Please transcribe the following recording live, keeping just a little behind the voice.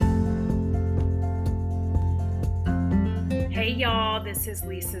Hey y'all, this is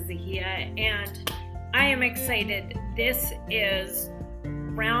Lisa Zahia, and I am excited. This is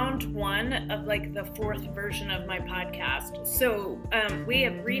round one of the fourth version of my podcast. So we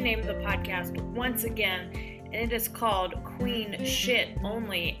have renamed the podcast once again, and it is called Queen Shit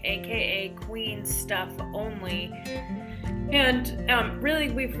Only, aka Queen Stuff Only. And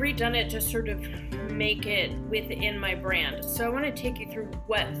really, we've redone it to sort of make it within my brand. So I want to take you through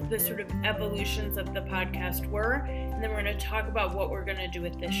what the sort of evolutions of the podcast were, and then we're going to talk about what we're going to do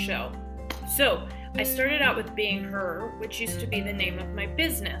with this show. So I started out with Being Her, which used to be the name of my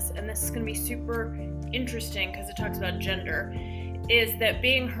business, and this is going to be super interesting because it talks about gender, is that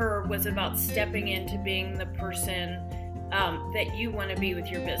Being Her was about stepping into being the person that you want to be with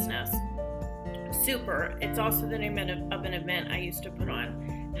your business. Super. It's also the name of an event I used to put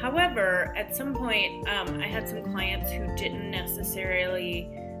on. However, at some point, I had some clients who did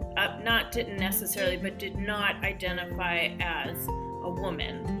not identify as a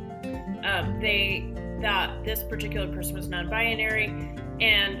woman. This particular person was non-binary,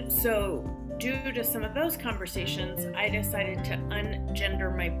 and so due to some of those conversations, I decided to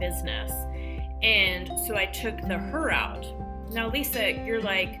ungender my business, and so I took the her out. Now, Lisa, you're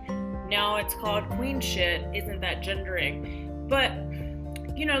like, no, it's called Queen Shit. Isn't that gendering? But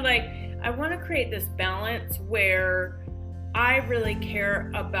I want to create this balance where I really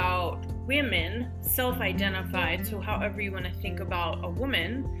care about women, self-identified, so however you want to think about a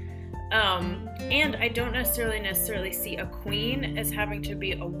woman, and I don't necessarily see a queen as having to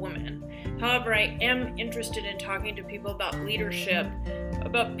be a woman. However, I am interested in talking to people about leadership,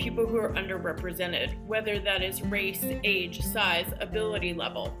 about people who are underrepresented, whether that is race, age, size, ability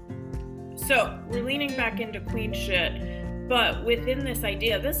level. So we're leaning back into queen shit, but within this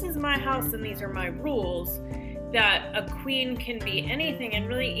idea, this is my house and these are my rules, that a queen can be anything, and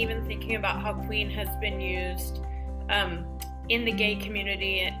really even thinking about how queen has been used in the gay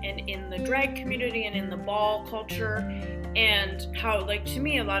community and in the drag community and in the ball culture, and how, to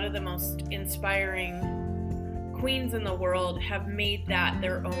me, a lot of the most inspiring queens in the world have made that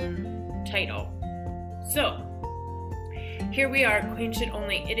their own title. So here we are, Queen Shit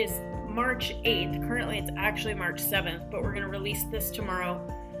Only. It is March 8th. Currently it's actually March 7th, but we're going to release this tomorrow,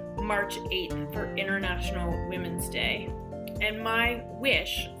 March 8th, for International Women's Day. And my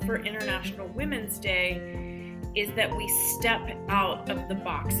wish for International Women's Day is that we step out of the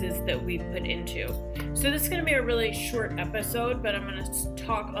boxes that we put into. So this is going to be a really short episode, but I'm going to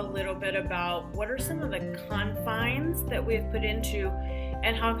talk a little bit about what are some of the confines that we've put into,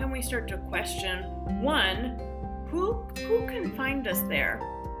 and how can we start to question, one, who confined us there?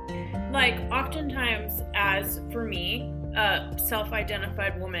 Oftentimes, as for me, a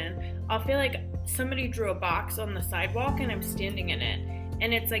self-identified woman, I'll feel like somebody drew a box on the sidewalk and I'm standing in it.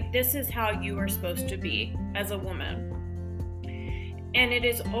 And it's this is how you are supposed to be as a woman. And it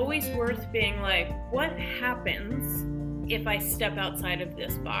is always worth being what happens if I step outside of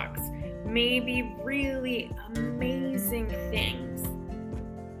this box? Maybe really amazing things.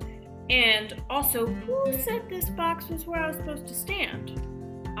 And also, who said this box was where I was supposed to stand?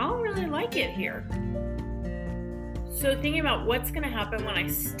 I don't really like it here. So thinking about what's going to happen when I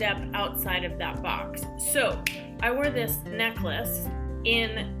step outside of that box. So I wore this necklace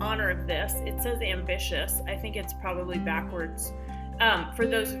in honor of this. It says ambitious. I think it's probably backwards for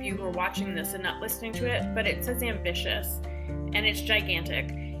those of you who are watching this and not listening to it, but it says ambitious and it's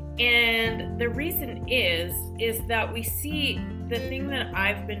gigantic. And the reason is that we see, the thing that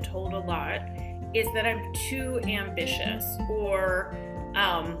I've been told a lot is that I'm too ambitious, or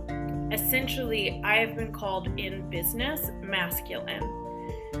essentially I have been called in business masculine.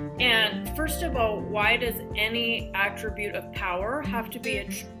 And first of all, why does any attribute of power have to be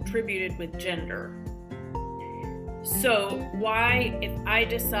attributed with gender? So why, if I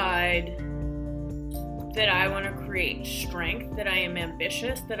decide that I want to create strength, that I am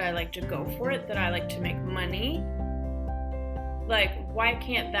ambitious, that I like to go for it, that I like to make money, why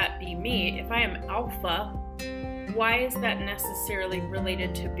can't that be me? If I am alpha, why is that necessarily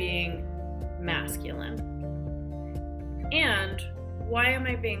related to being masculine? And why am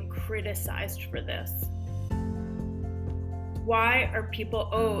I being criticized for this? Why are people,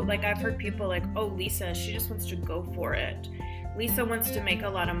 I've heard people Lisa, she just wants to go for it. Lisa wants to make a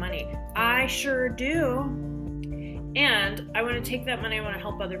lot of money. I sure do. And I want to take that money, I want to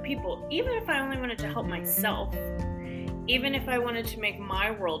help other people. Even if I only wanted to help myself, even if I wanted to make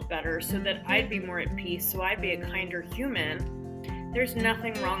my world better so that I'd be more at peace, so I'd be a kinder human, there's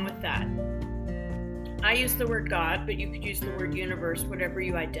nothing wrong with that. I use the word God, but you could use the word universe, whatever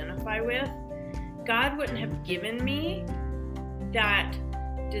you identify with. God wouldn't have given me that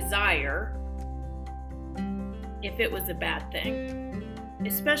desire if it was a bad thing.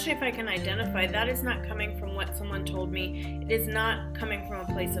 Especially if I can identify that is not coming from what someone told me. It is not coming from a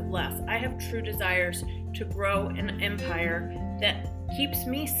place of less. I have true desires to grow an empire that keeps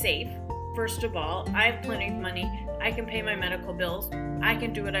me safe. First of all, I have plenty of money. I can pay my medical bills. I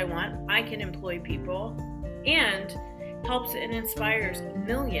can do what I want. I can employ people, and helps and inspires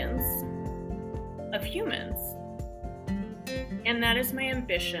millions of humans. And that is my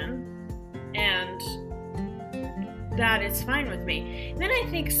ambition, and that is fine with me. And then I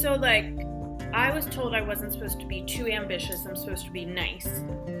think, so like, I was told I wasn't supposed to be too ambitious, I'm supposed to be nice.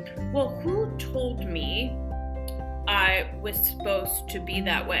 Well, who told me I was supposed to be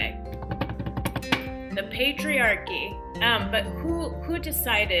that way? The patriarchy. But who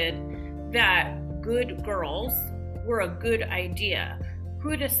decided that good girls were a good idea?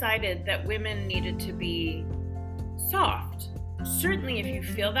 Who decided that women needed to be soft? Certainly, if you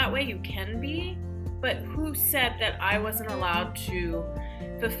feel that way, you can be, but who said that I wasn't allowed to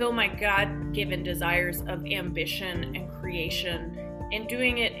fulfill my God-given desires of ambition and creation, and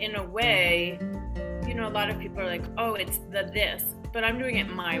doing it in a way, a lot of people are like, oh, it's this, but I'm doing it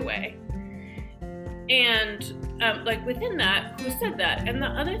my way. And like within that, who said that? And the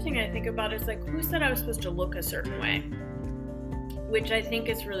other thing I think about is like, who said I was supposed to look a certain way? Which I think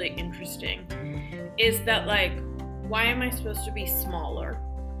is really interesting, is that like, why am I supposed to be smaller?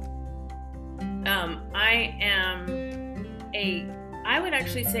 I would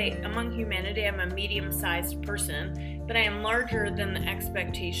actually say among humanity, I'm a medium-sized person, but I am larger than the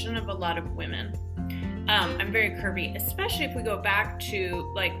expectation of a lot of women. I'm very curvy, especially if we go back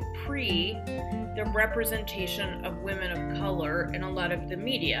to like the representation of women of color in a lot of the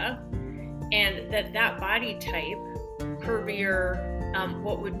media, and that body type, curvier,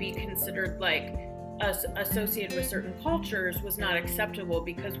 what would be considered like associated with certain cultures, was not acceptable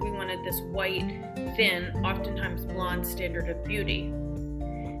because we wanted this white, thin, oftentimes blonde standard of beauty.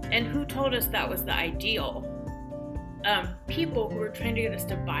 And who told us that was the ideal? People who were trying to get us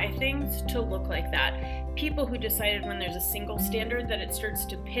to buy things to look like that. People who decided when there's a single standard that it starts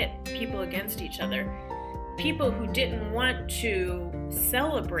to pit people against each other. People who didn't want to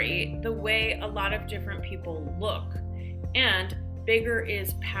celebrate the way a lot of different people look. And bigger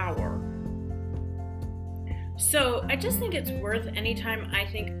is power. So I just think it's worth, anytime I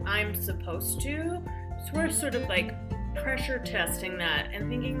think I'm supposed to, it's worth sort of like pressure testing that and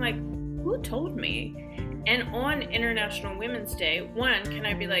thinking like, who told me? And on International Women's Day, one, can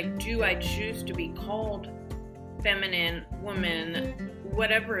I be like, do I choose to be called feminine, woman,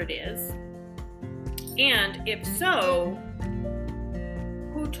 whatever it is? And if so,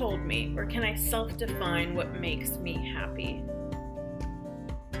 who told me? Or can I self-define what makes me happy?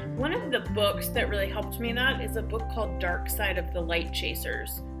 One of the books that really helped me that is a book called Dark Side of the Light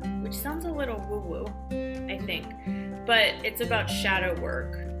Chasers, which sounds a little woo-woo, I think, but it's about shadow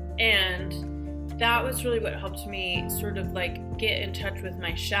work. And that was really what helped me sort of like get in touch with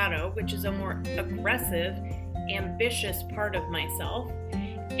my shadow, which is a more aggressive, ambitious part of myself,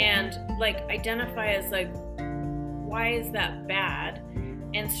 and like identify as like, why is that bad?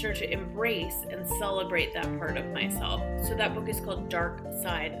 And start to embrace and celebrate that part of myself. So that book is called Dark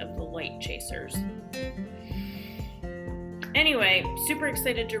Side of the Light Chasers. Anyway, super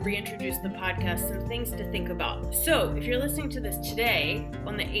excited to reintroduce the podcast, some things to think about. So if you're listening to this today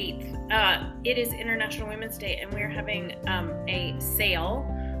on the 8th, it is International Women's Day, and we're having a sale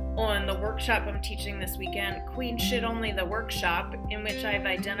on the workshop I'm teaching this weekend, Queen Shit Only, the workshop, in which I've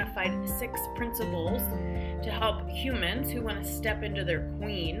identified 6 principles to help humans who want to step into their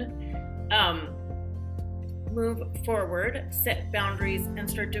queen move forward, set boundaries, and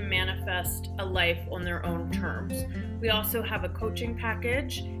start to manifest a life on their own terms. We also have a coaching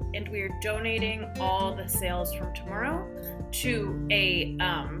package, and we are donating all the sales from tomorrow to a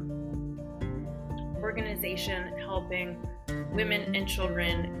organization helping women and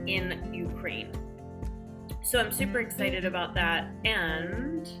children in Ukraine. So I'm super excited about that,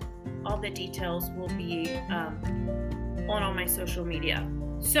 and all the details will be on all my social media.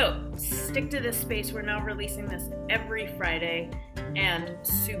 So stick to this space. We're now releasing this every Friday, and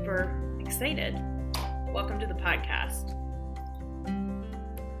super excited. Welcome to the podcast.